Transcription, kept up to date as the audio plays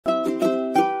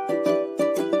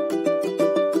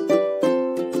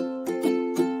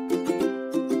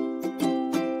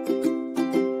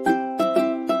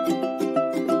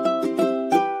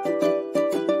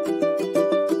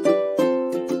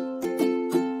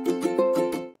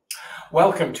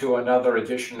Welcome to another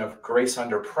edition of Grace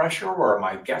Under Pressure, where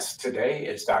my guest today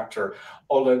is Dr.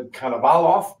 Oleg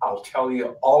Konovalov. I'll tell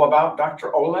you all about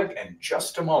Dr. Oleg in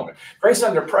just a moment. Grace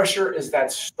Under Pressure is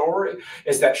that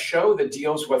show that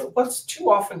deals with what's too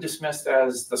often dismissed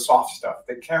as the soft stuff,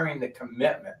 the caring, the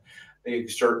commitment they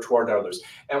exert toward others.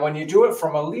 And when you do it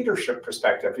from a leadership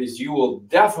perspective, as you will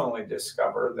definitely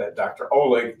discover that Dr.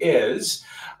 Oleg is,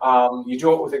 you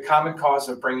do it with a common cause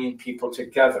of bringing people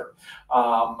together.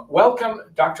 Welcome,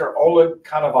 Dr. Oleg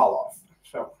Konovalov.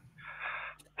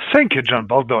 Thank you, John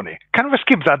Baldoni. Can we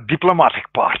skip that diplomatic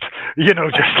part? Just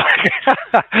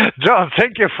like, John,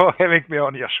 thank you for having me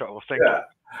on your show. Thank you.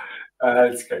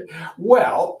 That's good.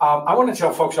 Well, I want to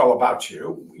tell folks all about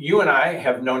you. You and I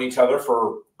have known each other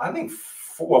for, I think,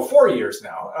 4 years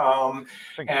now.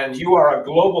 And you are a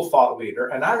global thought leader.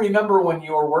 And I remember when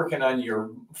you were working on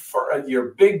your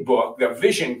big book, The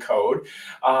Vision Code,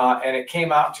 and it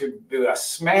came out to be a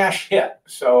smash hit.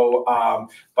 So,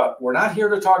 but we're not here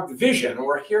to talk vision.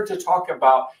 We're here to talk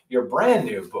about your brand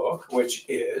new book, which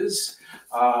is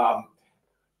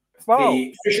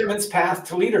The Fisherman's Path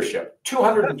to Leadership,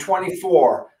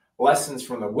 224 Lessons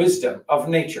from the Wisdom of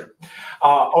Nature.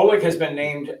 Oleg has been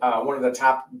named one of the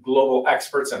top global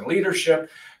experts in leadership.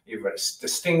 You've been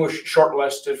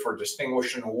shortlisted for a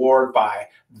distinguishing award by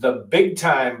the big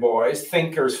time boys,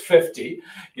 Thinkers50.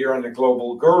 You're in the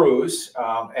Global Gurus,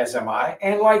 as am I.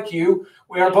 And like you,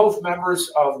 we are both members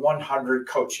of 100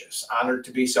 Coaches. Honored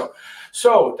to be so.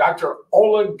 So, Dr.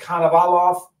 Oleg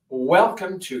Konovalov,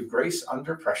 welcome to Grace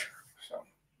Under Pressure.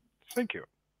 Thank you.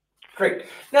 Great.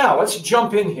 Now let's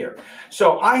jump in here.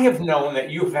 So I have known that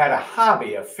you've had a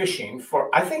hobby of fishing for,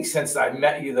 I think, since I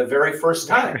met you the very first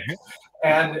time.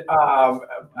 And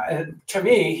to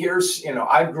me, here's,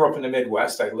 I grew up in the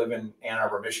Midwest. I live in Ann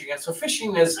Arbor, Michigan. So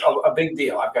fishing is a big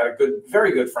deal. I've got a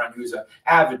very good friend who's an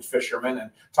avid fisherman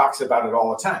and talks about it all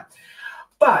the time.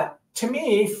 But to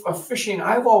me, fishing,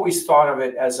 I've always thought of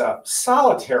it as a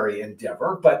solitary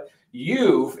endeavor, but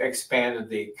you've expanded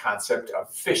the concept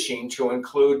of fishing to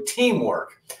include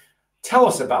teamwork. Tell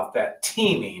us about that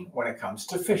teaming when it comes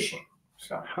to fishing.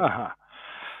 So,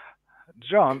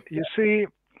 John, you see,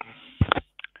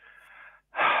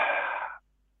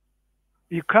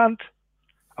 you can't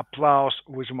applaud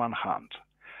with one hand.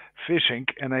 Fishing,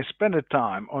 and I spent a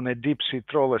time on a deep sea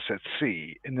trawlers at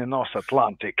sea in the North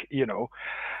Atlantic,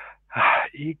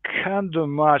 you can't do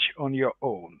much on your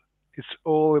own. It's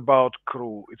all about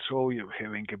crew. It's all you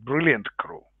having a brilliant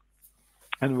crew.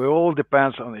 And we all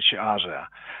depend on each other.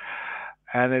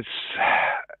 And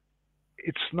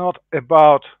it's not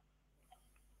about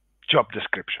job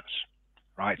descriptions,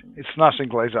 right? It's nothing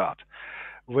like that.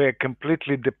 We're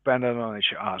completely dependent on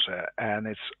each other. And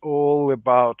it's all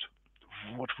about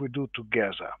what we do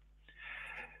together.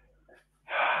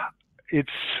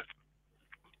 It's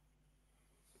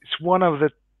one of the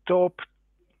top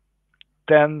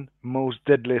 10 most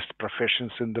deadliest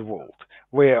professions in the world.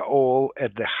 We are all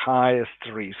at the highest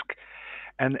risk.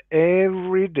 And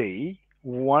every day,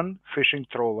 one fishing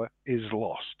trawler is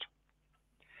lost.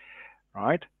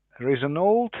 Right? There is an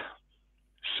old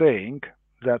saying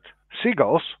that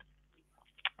seagulls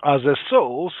are the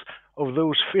souls of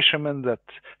those fishermen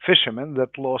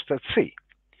that lost at sea.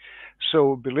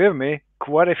 So believe me,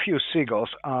 quite a few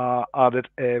seagulls are added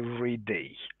every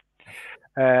day.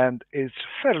 And it's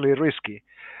fairly risky.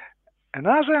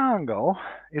 Another angle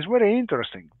is very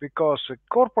interesting because the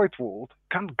corporate world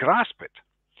can't grasp it.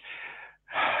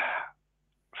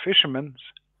 Fishermen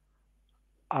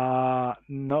are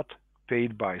not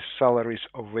paid by salaries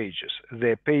or wages.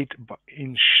 They're paid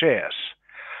in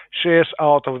shares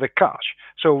out of the catch.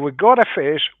 So we got a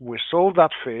fish, we sold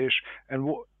that fish,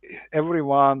 and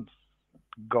everyone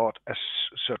got a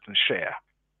certain share.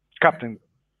 Captain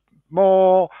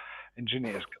more,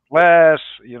 engineers get less,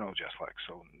 just like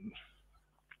so.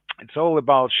 It's all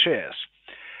about shares.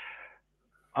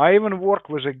 I even worked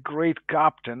with a great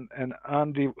captain, and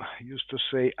Andy used to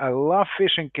say, I love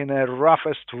fishing in the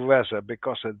roughest weather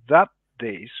because at that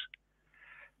days,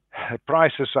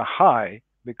 prices are high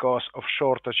because of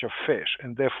shortage of fish.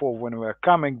 And therefore, when we're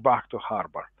coming back to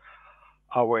harbor,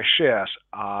 our shares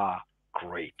are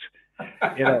great.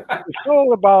 It's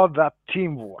all about that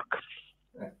teamwork.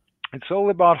 It's all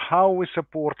about how we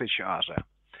support each other.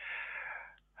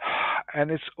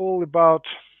 And it's all about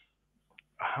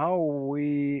how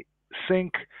we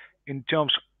think in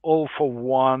terms all for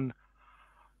one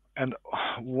and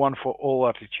one for all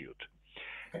attitude.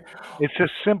 It's a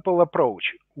simple approach.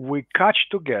 We catch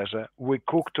together, we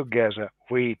cook together,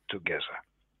 we eat together.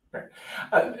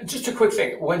 Right. Just a quick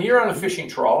thing. When you're on a fishing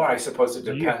trawler, I suppose it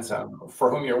depends on for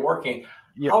whom you're working.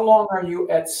 Yeah. How long are you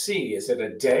at sea? Is it a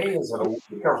day? Is it a week?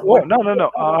 Or Oh, what? no.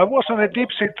 I was on a deep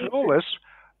sea trawlers.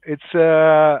 It's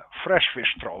fresh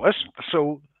fish trawlers.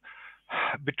 So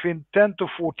between 10 to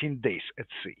 14 days at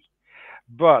sea.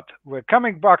 But we're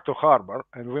coming back to harbor,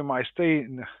 and we might stay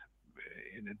in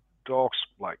the docks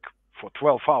like for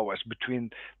 12 hours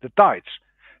between the tides.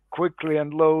 Quickly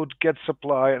unload, get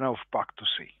supply, and off back to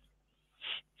sea.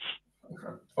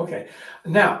 Okay.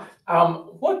 Now,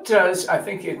 what does, I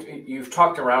think you've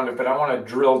talked around it, but I want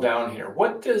to drill down here.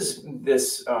 What does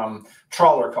this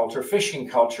trawler culture, fishing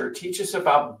culture, teach us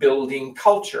about building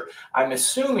culture? I'm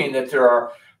assuming that there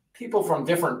are people from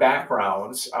different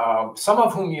backgrounds, some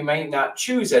of whom you may not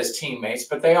choose as teammates,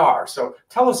 but they are. So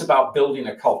tell us about building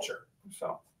a culture.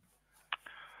 So,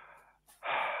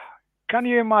 can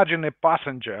you imagine a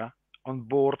passenger on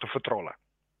board of a trawler?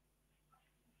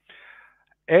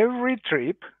 Every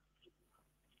trip,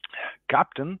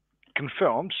 captain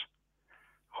confirms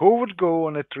who would go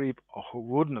on a trip or who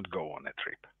would not go on a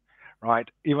trip, right?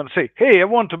 Even say, hey, I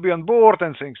want to be on board,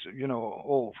 and things,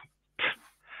 all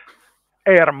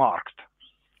earmarked.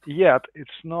 Yet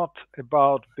it's not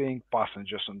about being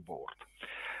passengers on board,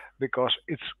 because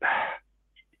it's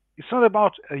not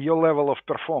about your level of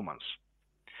performance.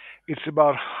 It's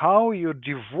about how you're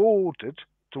devoted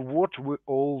to what we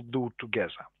all do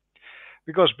together.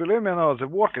 Because believe me or not, the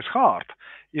work is hard.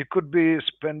 You could be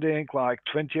spending like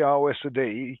 20 hours a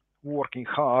day working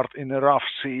hard in the rough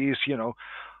seas,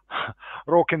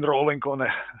 rock and rolling on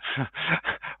a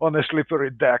on a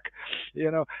slippery deck,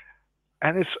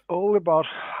 and it's all about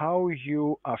how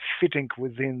you are fitting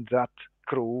within that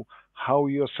crew, how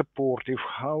you're supportive,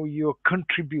 how you're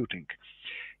contributing.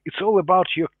 It's all about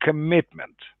your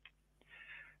commitment.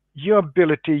 Your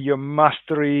ability, your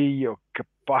mastery, your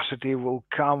capacity will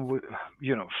come with,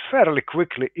 fairly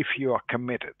quickly if you are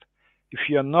committed. If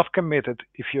you're not committed,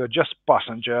 if you're just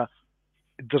passenger,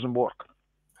 it doesn't work.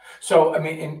 So, I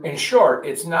mean, in short,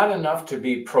 it's not enough to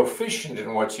be proficient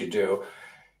in what you do.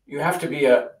 You have to be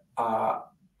a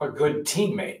good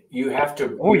teammate. You have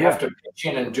to have to pitch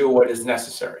in and do what is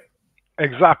necessary.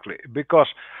 Exactly, because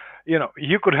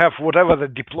you could have whatever the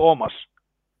diplomas,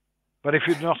 but if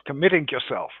you're not committing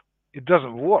yourself, it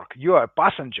doesn't work. You are a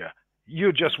passenger.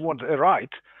 You just want a ride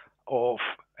of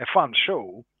a fun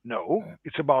show. No,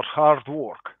 it's about hard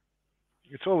work.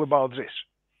 It's all about this.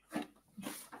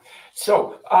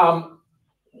 So,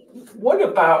 what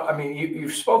about? I mean,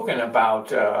 you've spoken about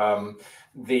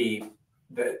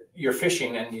your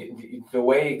fishing, and the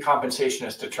way compensation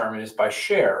is determined is by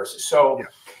shares. So, Yeah.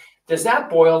 Does that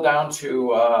boil down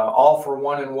to all for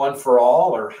one and one for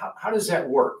all, or how does that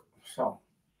work? So,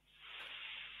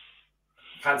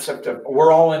 concept of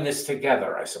we're all in this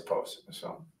together, I suppose.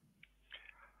 So,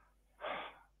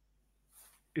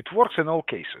 it works in all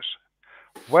cases,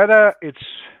 whether it's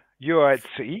you're at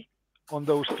sea on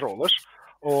those trawlers,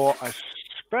 or I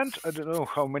spent I don't know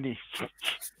how many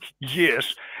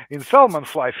years in salmon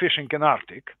fly fishing in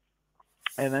Arctic,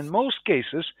 and in most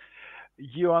cases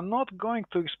you are not going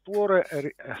to explore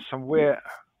somewhere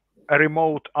a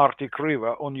remote Arctic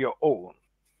river on your own.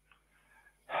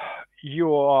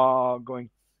 You are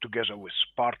going together with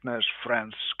partners,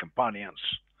 friends, companions,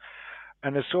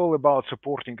 and it's all about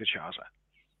supporting each other.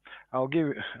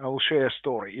 I'll share a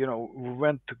story. We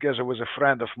went together with a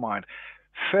friend of mine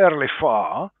fairly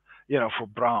far, for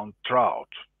brown trout.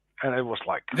 And it was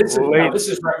like this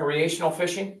is recreational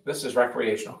fishing. This is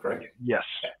recreational, correct? Yes.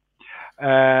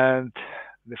 And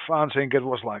the fun thing, it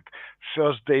was like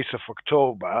first days of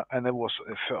October, and it was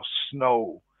first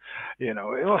snow. It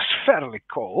was fairly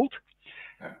cold.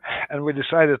 And we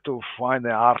decided to find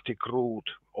the Arctic route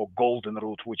or golden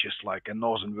route, which is like a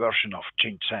northern version of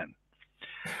Chin-Chen.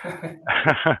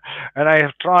 And I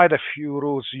have tried a few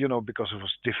routes, because it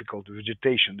was difficult. The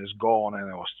vegetation is gone, and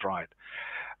I was tried.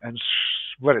 And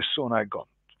very soon I got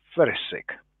very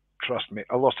sick. Trust me,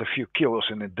 I lost a few kilos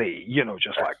in a day,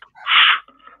 just like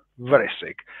very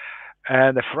sick.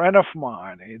 And a friend of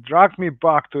mine, he dragged me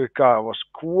back to a car. It was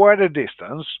quite a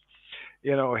distance,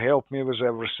 helped me with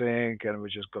everything, and we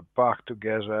just got back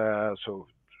together. So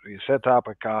we set up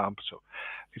a camp. So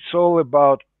it's all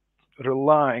about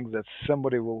relying that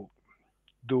somebody will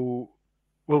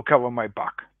cover my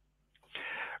back,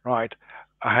 right?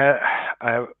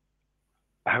 I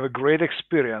have a great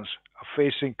experience of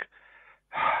facing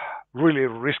really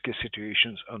risky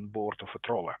situations on board of a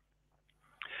trawler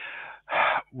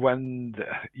when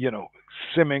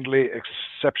seemingly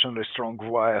exceptionally strong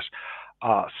wires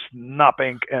are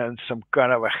snapping and some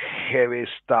kind of a heavy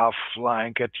stuff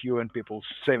flying at you, and people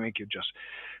saving you, just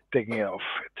taking it off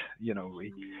it.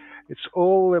 It's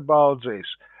all about this.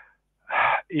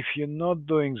 if you're not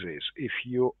doing this, if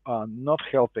you are not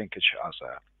helping each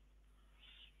other,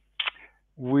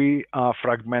 we are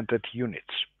fragmented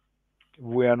units.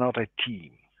 We are not a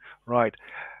team, right?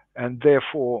 And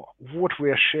therefore, what we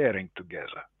are sharing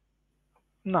together?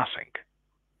 Nothing.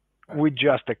 We're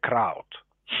just a crowd.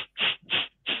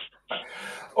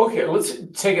 Okay, let's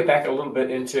take it back a little bit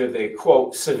into the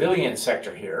quote civilian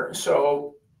sector here.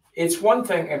 So it's one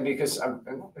thing, and because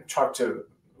I've talked to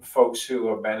folks who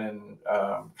have been in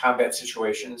combat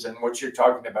situations, and what you're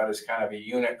talking about is kind of a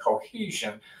unit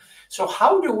cohesion. So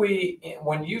how do we,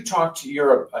 when you talk to,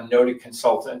 you're a noted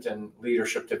consultant in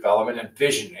leadership development and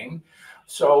visioning.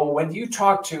 So when you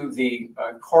talk to the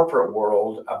corporate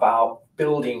world about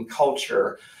building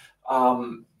culture,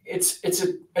 it's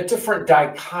a different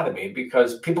dichotomy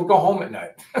because people go home at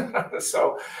night.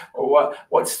 So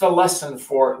what's the lesson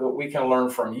for that we can learn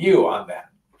from you on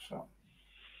that? So.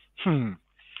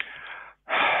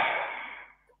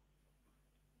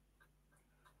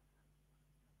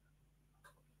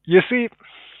 You see,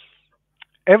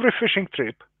 every fishing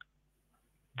trip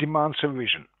demands a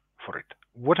vision for it.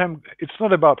 It's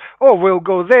not about, oh, we'll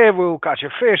go there, we'll catch a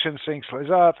fish and things like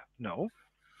that. No,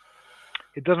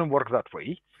 it doesn't work that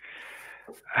way.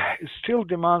 It still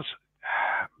demands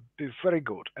be very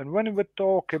good. And when we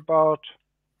talk about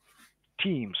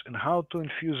teams and how to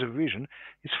infuse a vision,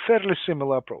 it's fairly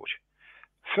similar approach.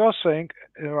 First thing,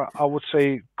 I would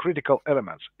say critical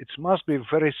elements. It must be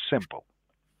very simple.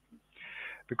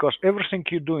 Because everything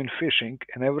you do in fishing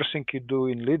and everything you do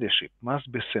in leadership must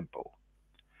be simple.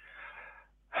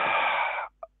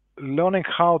 Learning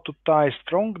how to tie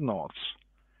strong knots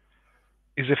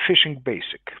is a fishing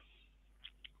basic.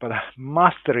 But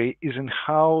mastery is in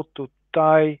how to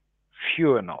tie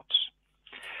fewer knots.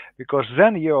 Because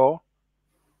then your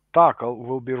tackle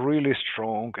will be really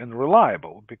strong and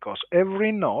reliable, because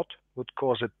every knot would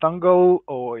cause a tangle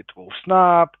or it will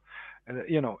snap.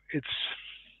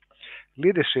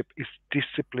 Leadership is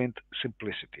disciplined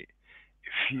simplicity.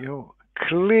 If you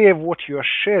clear what you are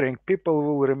sharing, people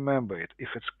will remember it. If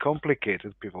it's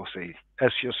complicated, people say,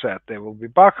 as you said, they will be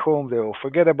back home, they will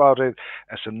forget about it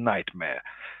as a nightmare.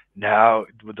 No,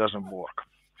 it doesn't work.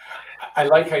 I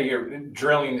like how you're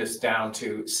drilling this down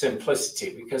to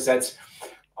simplicity, because that's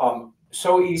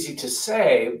so easy to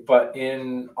say, but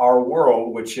in our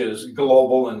world, which is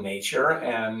global in nature,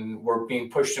 and we're being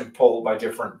pushed and pulled by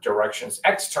different directions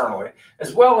externally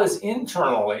as well as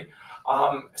internally,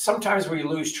 sometimes we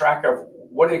lose track of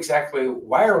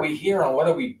why are we here and what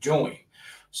are we doing?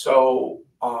 So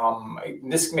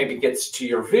this maybe gets to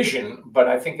your vision, but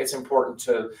I think it's important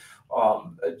to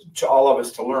all of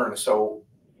us to learn. So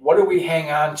what do we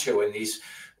hang on to in these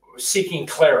seeking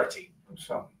clarity?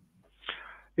 So.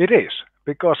 It is,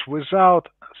 because without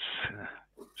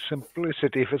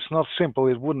simplicity, if it's not simple,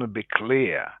 it wouldn't be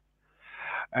clear.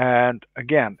 And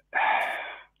again,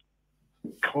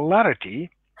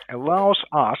 clarity allows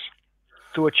us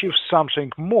to achieve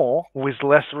something more with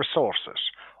less resources,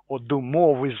 or do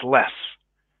more with less.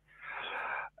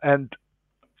 And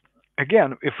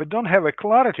again, if we don't have a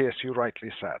clarity, as you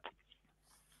rightly said,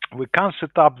 we can't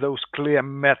set up those clear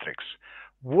metrics.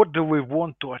 What do we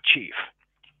want to achieve?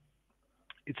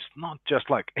 It's not just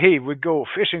like, hey, we go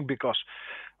fishing because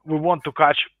we want to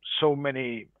catch so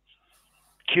many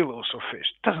kilos of fish.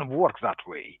 It doesn't work that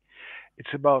way.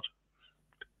 It's about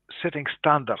setting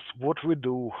standards, what we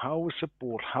do, how we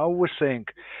support, how we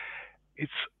think.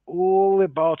 It's all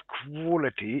about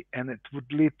quality, and it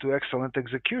would lead to excellent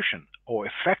execution or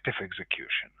effective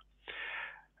execution.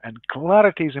 And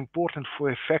clarity is important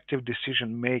for effective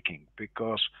decision making,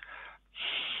 because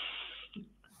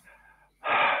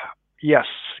yes,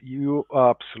 you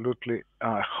absolutely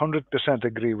 100%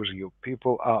 agree with you.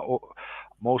 People are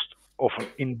most often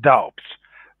in doubt.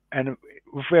 And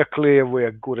if we're clear,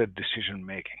 we're good at decision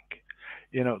making.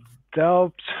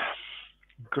 Doubts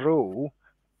grow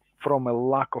from a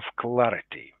lack of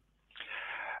clarity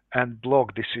and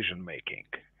block decision making.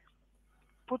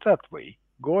 Put that way,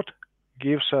 God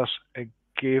gives us a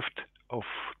gift of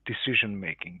decision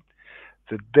making.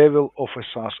 The devil offers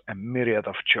us a myriad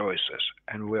of choices,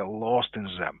 and we are lost in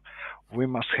them. We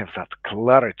must have that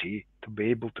clarity to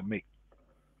be able to make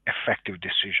effective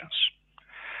decisions.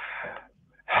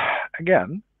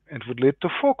 Again, it would lead to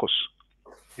focus.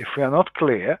 If we are not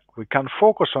clear, we can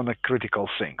focus on the critical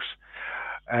things.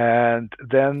 And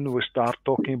then we start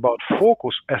talking about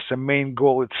focus as a main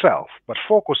goal itself. But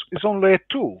focus is only a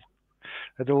tool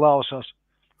that allows us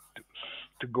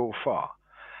to go far.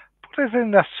 Put it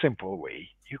in a simple way.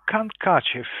 You can't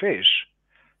catch a fish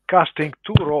casting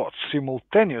two rods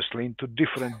simultaneously into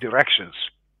different directions.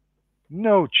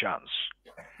 No chance.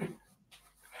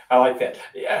 I like that.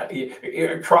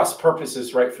 Yeah, cross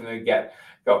purposes right from the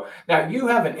get-go. Now, you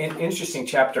have an interesting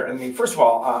chapter. I mean, first of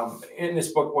all, in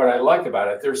this book, what I like about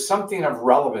it, there's something of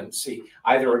relevancy,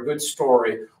 either a good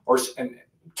story or and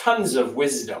tons of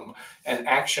wisdom and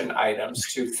action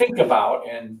items to think about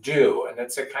and do. And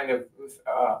it's a kind of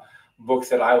book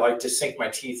that I like to sink my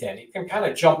teeth in. You can kind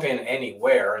of jump in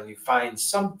anywhere and you find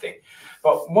something.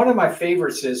 But one of my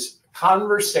favorites is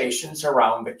Conversations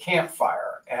Around the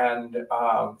Campfire. And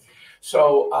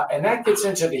and that gets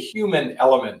into the human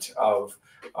element of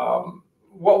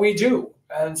what we do.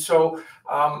 And so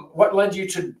what led you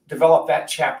to develop that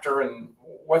chapter, and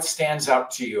what stands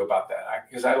out to you about that?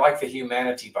 Because I like the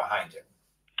humanity behind it.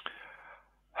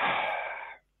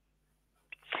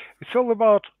 It's all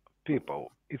about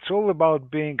people. It's all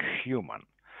about being human.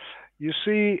 You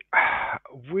see,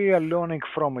 we are learning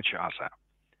from each other,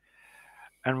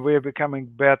 and we're becoming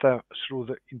better through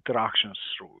the interactions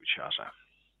through each other.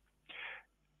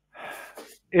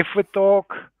 If we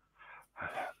talk,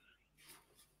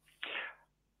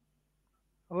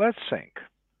 let's think.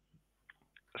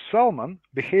 Salmon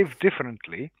behave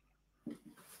differently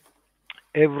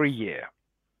every year.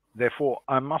 Therefore,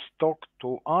 I must talk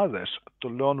to others to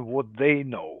learn what they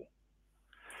know.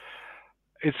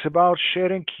 It's about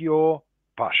sharing your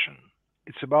passion.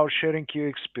 It's about sharing your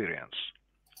experience.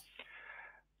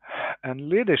 And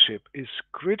leadership is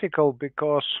critical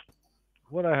because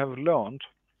what I have learned,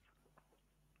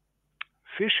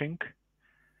 fishing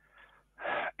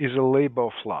is a labor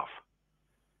of love,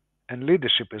 and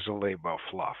leadership is a labor of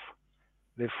love.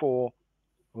 Therefore,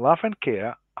 love and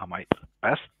care are my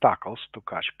best tackles to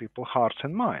catch people's hearts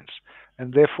and minds.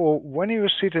 And therefore, when you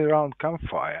sit around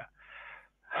campfire,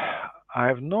 I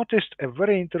have noticed a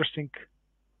very interesting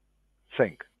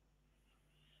thing.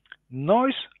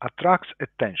 Noise attracts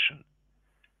attention.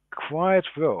 Quiet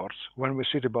words when we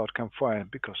sit about campfire,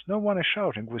 because no one is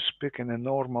shouting. We speak in a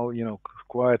normal,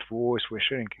 quiet voice. We're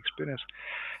sharing experience.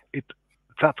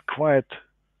 That quiet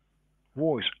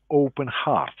voice open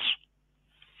hearts,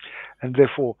 and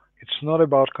therefore it's not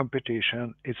about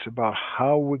competition. It's about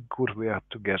how good we are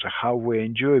together, how we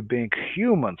enjoy being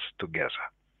humans together.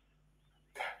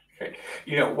 Okay.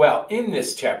 Well, in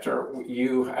this chapter,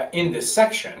 in this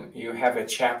section, you have a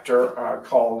chapter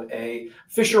called "A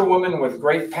Fisherwoman with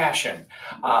Great Passion,"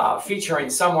 featuring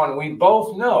someone we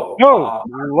both know.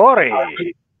 Lori.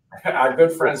 Our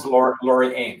good friends,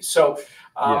 Lori Ames. So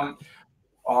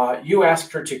you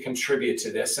asked her to contribute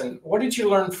to this. And what did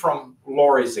you learn from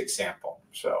Lori's example?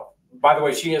 So, by the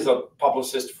way, she is a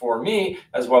publicist for me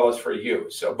as well as for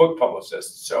you, so book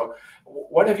publicist. So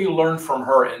what have you learned from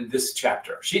her in this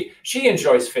chapter? She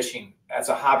enjoys fishing as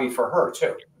a hobby for her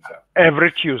too. So.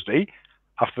 Every Tuesday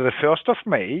after the 1st of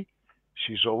May,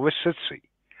 she's always at sea,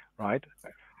 right?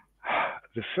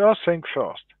 The first thing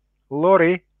first,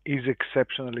 Lori is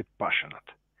exceptionally passionate,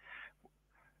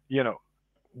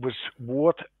 with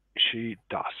what she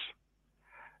does.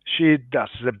 She does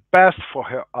the best for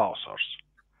her authors.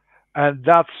 And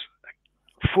that's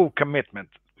full commitment,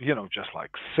 just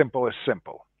like simple as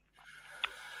simple.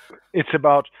 It's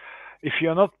about, if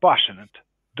you're not passionate,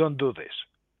 don't do this.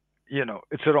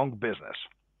 It's a wrong business.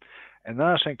 And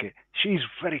I think she's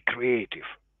very creative.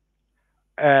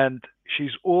 And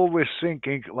she's always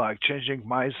thinking, like, changing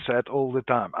mindset all the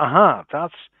time.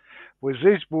 That's, with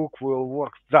this book, we'll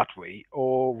work that way,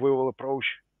 or we will approach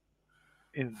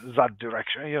in that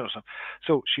direction.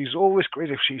 So she's always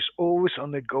creative. She's always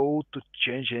on the go to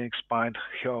change and expand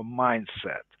her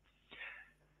mindset.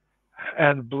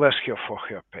 And bless her for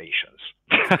her patience.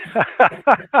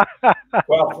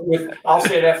 Well, I'll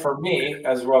say that for me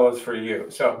as well as for you.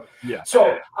 So, yeah.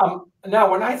 So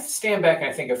now, when I stand back and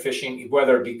I think of fishing,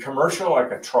 whether it be commercial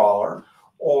like a trawler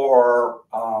or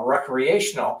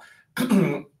recreational,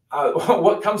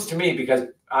 what comes to me, because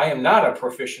I am not a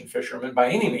proficient fisherman by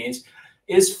any means,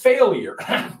 is failure.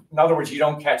 In other words, you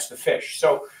don't catch the fish.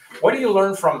 So, what do you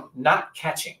learn from not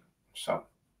catching? So,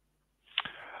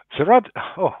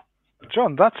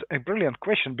 John, that's a brilliant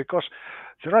question, because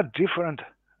there are different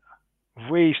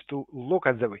ways to look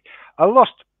at the way. I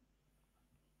lost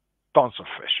tons of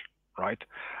fish, right?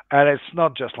 And it's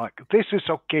not just like, this is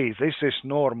okay, this is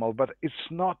normal, but it's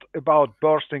not about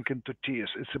bursting into tears.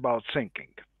 It's about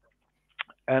thinking.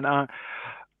 And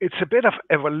it's a bit of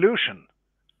evolution,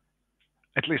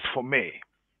 at least for me,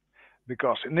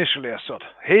 because initially I thought,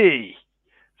 hey,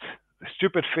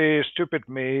 stupid fish, stupid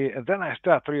me. And then I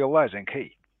start realizing,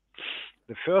 hey,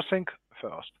 the first thing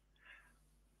first,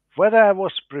 whether I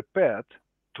was prepared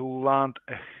to land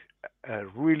a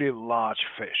really large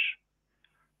fish.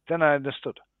 Then I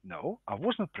understood, no, I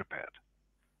wasn't prepared.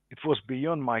 It was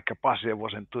beyond my capacity. I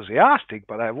was enthusiastic,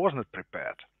 but I wasn't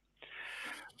prepared.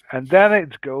 And then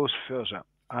it goes further.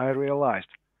 I realized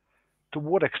to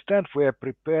what extent we are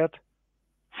prepared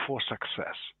for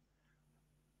success.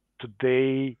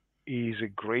 Today is a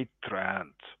great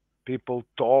trend. People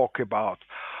talk about,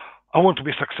 I want to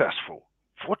be successful.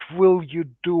 What will you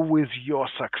do with your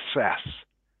success?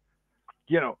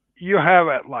 You have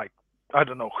a, like, I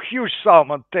don't know, huge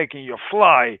salmon taking your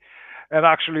fly and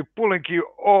actually pulling you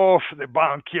off the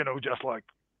bank, just like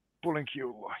pulling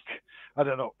you like, I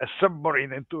don't know, a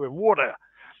submarine into the water.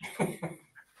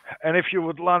 And if you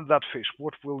would land that fish,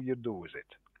 what will you do with it?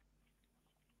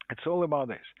 It's all about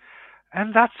this.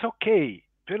 And that's okay.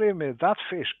 Believe me, that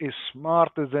fish is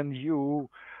smarter than you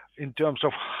in terms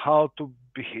of how to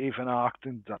behave and act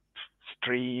in that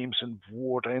streams and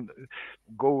water and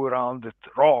go around the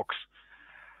rocks.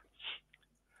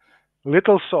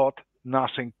 Little thought,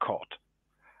 nothing caught.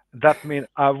 That means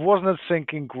I wasn't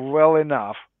thinking well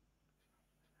enough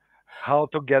how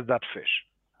to get that fish.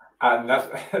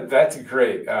 That's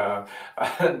great.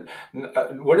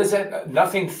 What is it?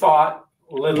 Nothing thought,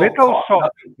 little Little caught.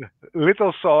 thought,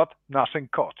 little thought, nothing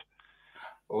caught.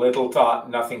 Little thought,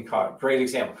 nothing caught. Great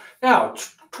example. Now,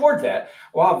 toward that,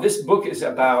 while this book is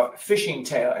about fishing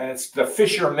tail, and it's the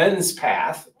fisherman's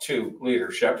path to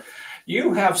leadership,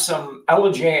 you have some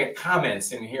elegiac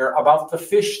comments in here about the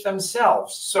fish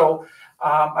themselves. So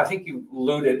I think you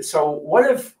alluded. So what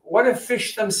have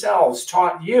fish themselves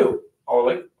taught you,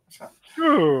 Oleg?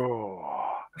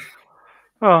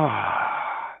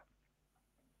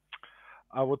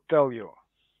 I would tell you,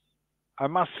 I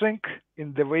must think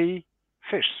in the way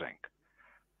fish think,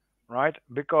 right?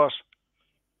 Because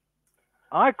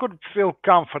I could feel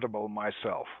comfortable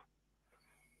myself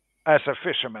as a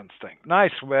fisherman's thing.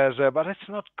 Nice weather, but it's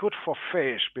not good for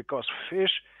fish because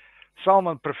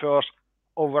salmon prefers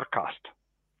overcast.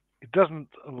 It doesn't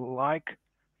like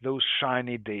those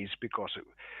shiny days because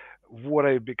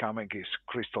water becoming is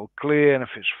crystal clear and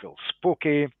fish feel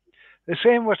spooky. The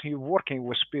same when you're working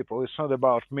with people. It's not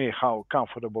about me, how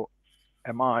comfortable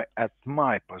am I at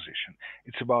my position.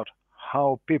 It's about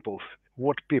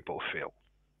what people feel.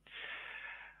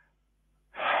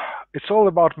 It's all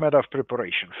about matter of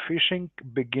preparation. Fishing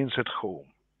begins at home.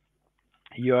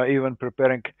 You are even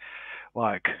preparing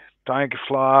like tying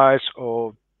flies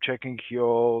or checking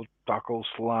your tackles,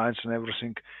 lines and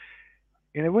everything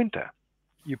in the winter.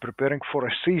 You're preparing for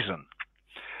a season.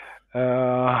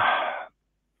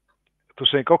 To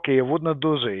think, okay, I would not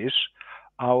do this.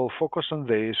 I will focus on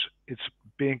this. It's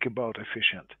being about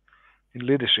efficient. In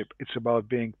leadership, it's about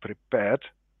being prepared.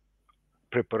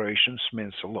 Preparations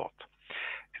means a lot.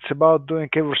 It's about doing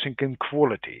everything in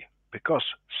quality because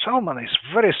salmon is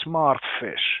very smart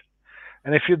fish.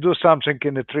 And if you do something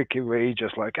in a tricky way,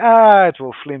 just like, it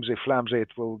will flimsy, flamsy,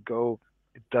 it will go,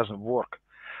 it doesn't work.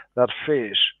 That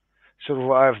fish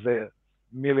survived the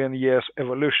million years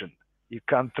evolution. You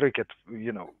can't trick it,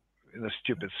 in the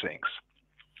stupid things.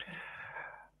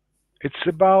 It's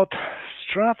about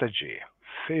strategy.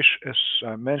 Fish, as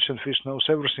I mentioned, fish knows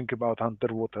everything about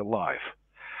underwater life.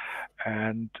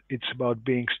 And it's about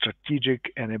being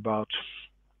strategic and about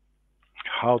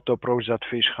how to approach that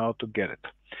fish, how to get it.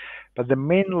 But the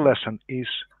main lesson is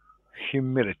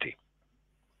humility.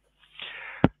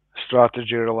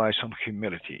 Strategy relies on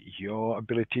humility. Your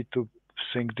ability to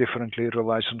think differently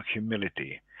relies on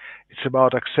humility. It's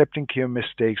about accepting your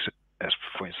mistakes, as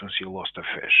for instance, you lost a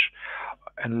fish,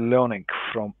 and learning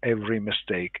from every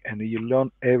mistake. And you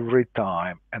learn every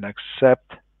time and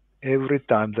accept every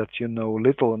time that you know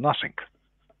little or nothing.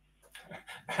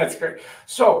 That's great.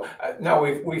 So now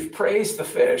we've praised the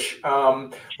fish.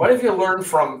 What have you learned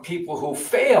from people who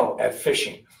fail at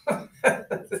fishing?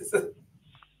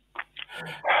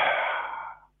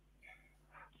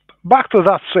 Back to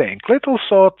that saying, little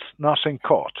thought, nothing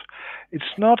caught.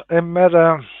 It's not a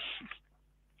matter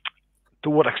to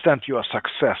what extent you are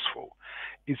successful.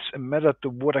 It's a matter to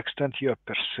what extent you are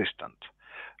persistent.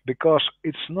 Because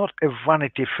it's not a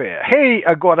vanity fair. Hey,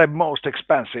 I got a most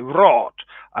expensive rod.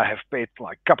 I have paid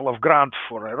like a couple of grand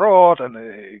for a rod and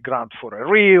a grand for a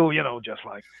reel, just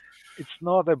like. It's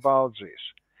not about this.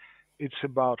 It's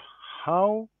about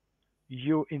how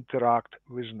you interact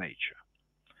with nature.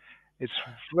 It's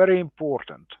very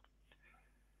important.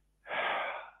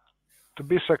 To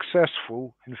be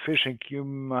successful in fishing, you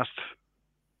must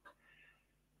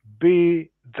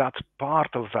be that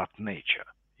part of that nature.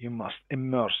 You must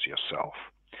immerse yourself.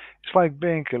 It's like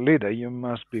being a leader. You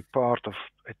must be part of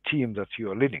a team that you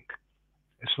are leading.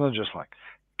 It's not just like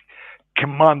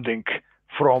commanding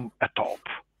from atop.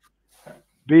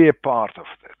 Be a part of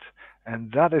it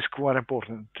And that is quite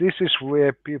important. This is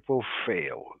where people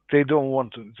fail. They don't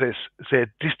want to,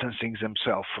 they're distancing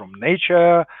themselves from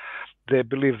nature. They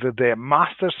believe that they're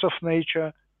masters of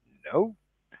nature. No,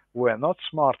 we're not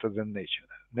smarter than nature.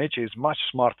 Nature is much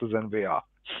smarter than we are.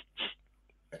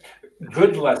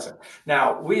 Good lesson.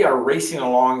 Now, we are racing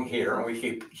along here, and we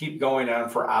keep going on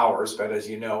for hours. But as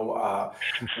you know,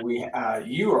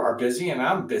 you are busy, and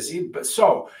I'm busy. But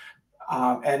so,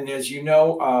 and as you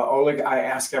know, Oleg, I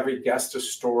ask every guest a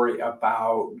story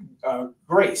about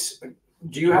grace.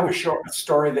 Do you have a short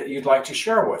story that you'd like to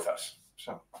share with us?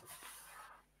 So,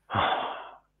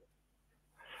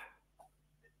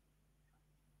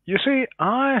 you see,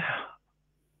 I'll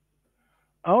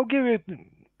give you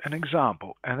an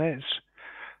example, and it's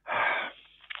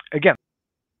again,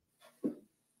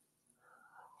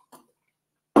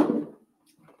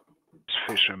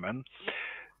 fishermen,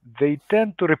 they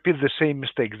tend to repeat the same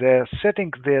mistake. They're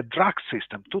setting their drag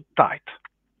system too tight.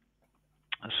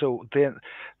 So the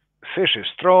fish is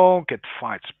strong, it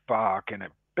fights back in a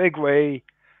big way.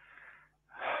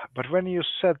 But when you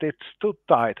set it too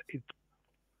tight, it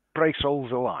breaks all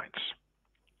the lines.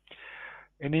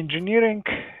 In engineering,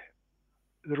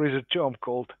 there is a term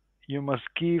called you must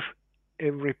give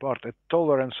every part a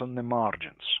tolerance on the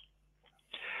margins.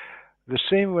 The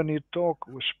same when you talk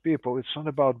with people, it's not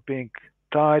about being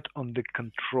tight on the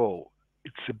control.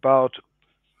 It's about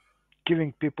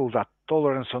giving people that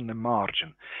tolerance on the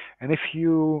margin. And if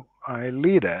you are a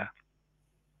leader,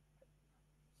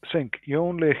 think you're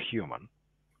only a human.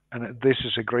 And this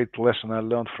is a great lesson I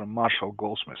learned from Marshall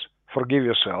Goldsmith. Forgive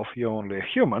yourself, you're only a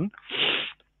human.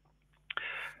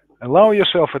 Allow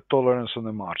yourself a tolerance on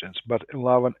the margins, but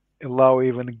allow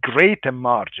even greater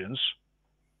margins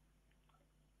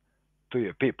to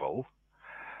your people.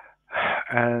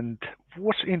 And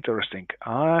what's interesting,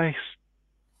 I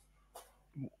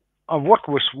worked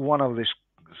with one of these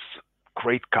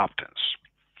great captains.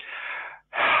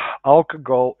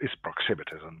 Alcohol is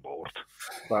prohibited on board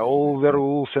by all the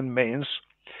rules and means.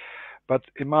 But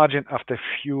imagine after a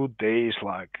few days,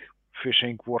 like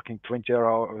fishing, working 20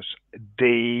 hours a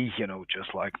day,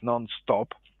 just like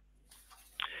non-stop,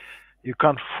 you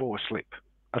can't fall asleep.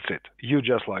 That's it. You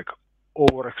just like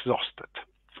overexhausted.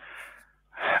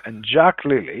 And Jack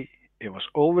Lilly, he was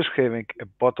always having a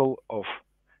bottle of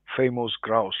famous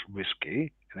grouse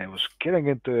whiskey, and he was getting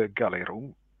into a galley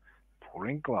room,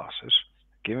 pouring glasses,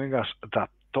 giving us that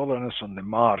tolerance on the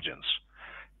margins.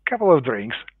 Couple of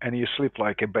drinks, and you sleep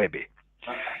like a baby.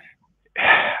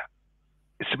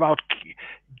 It's about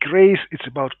grace, it's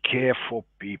about care for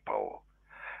people.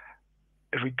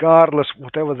 Regardless,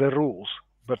 whatever the rules,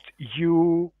 but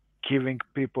you giving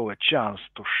people a chance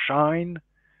to shine,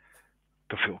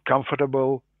 to feel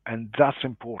comfortable, and that's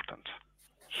important.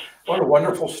 What a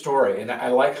wonderful story. And I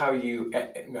like how you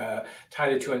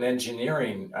tied it to an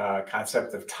engineering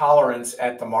concept of tolerance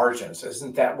at the margins.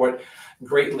 Isn't that what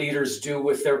great leaders do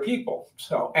with their people?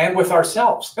 So, and with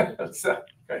ourselves. So,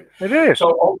 great. It is.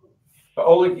 So,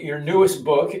 Oleg, your newest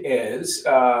book is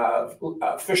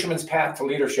Fisherman's Path to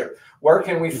Leadership. Where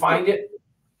can we find it,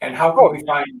 and how can we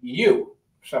find you?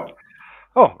 So,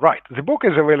 right. The book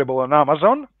is available on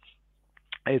Amazon.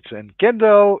 It's in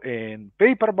Kindle, in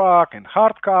paperback, in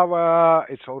hardcover.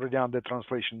 It's already under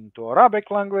translation to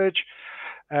Arabic language.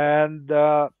 And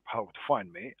how to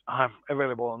find me? I'm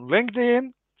available on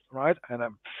LinkedIn, right? And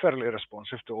I'm fairly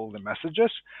responsive to all the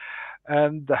messages.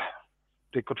 And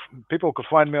people could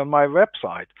find me on my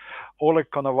website,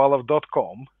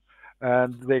 olegkonovalov.com,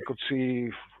 and they could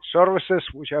see services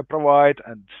which I provide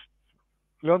and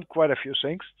learn quite a few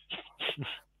things.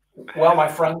 Well, my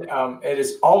friend, it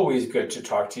is always good to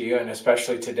talk to you, and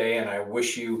especially today. And I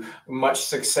wish you much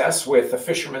success with the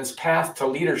Fisherman's Path to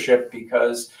Leadership,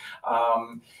 because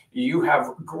you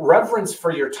have reverence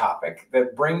for your topic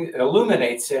that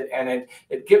illuminates it, and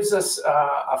it gives us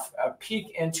a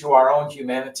peek into our own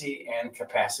humanity and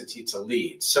capacity to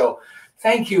lead. So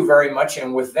thank you very much.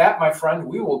 And with that, my friend,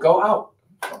 we will go out.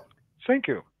 Thank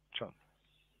you.